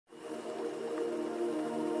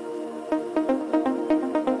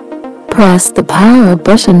Press the power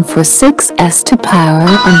button for 6S to power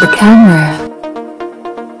on the camera.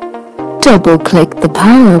 Double-click the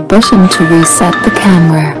power button to reset the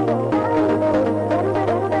camera.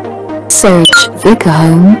 Search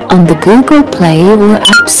𝗱𝗍𝗃 on the Google Play or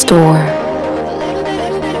App Store.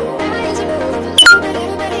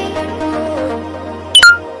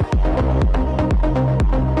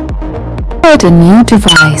 Add a new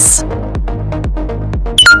device.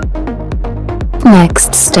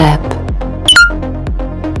 Next step.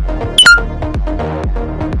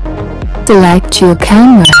 Select your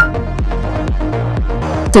camera.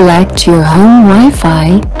 Select your home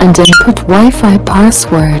Wi-Fi and input Wi-Fi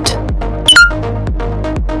password.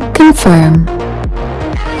 Confirm.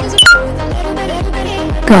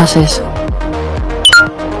 Got it.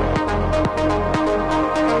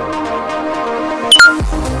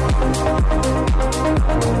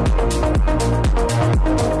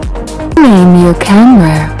 Name your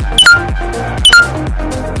camera.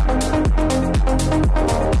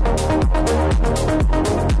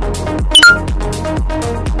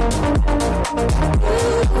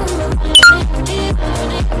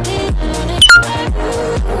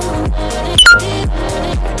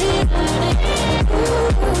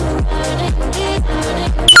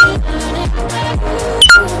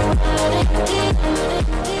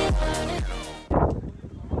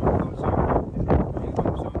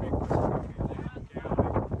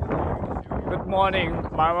 Good morning,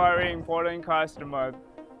 my very important customer.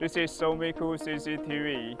 This is Sovmiku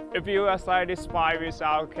CCTV. If you are satisfied with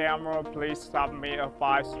our camera, please submit a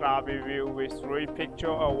 5-star review with 3 pictures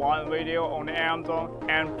or 1 video on Amazon,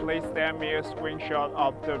 and please send me a screenshot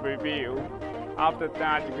of the review. After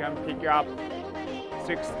that, you can pick up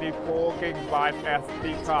 64GB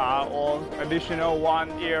SD card or additional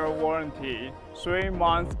 1-year warranty, 3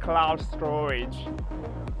 months cloud storage.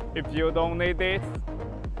 If you don't need it,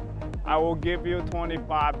 I will give you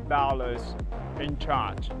 $25 in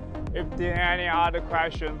charge. If there are any other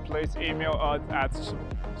questions, please email us at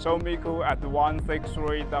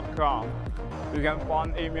𝗁𝗵𝗀@163.com. You can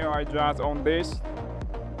find email address on this.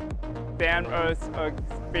 Send us a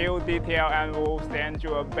few details and we'll send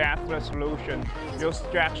you a better solution. Your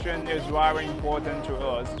suggestion is very important to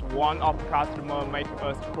us. One of customers makes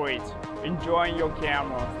us great. Enjoy your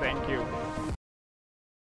camera. Thank you.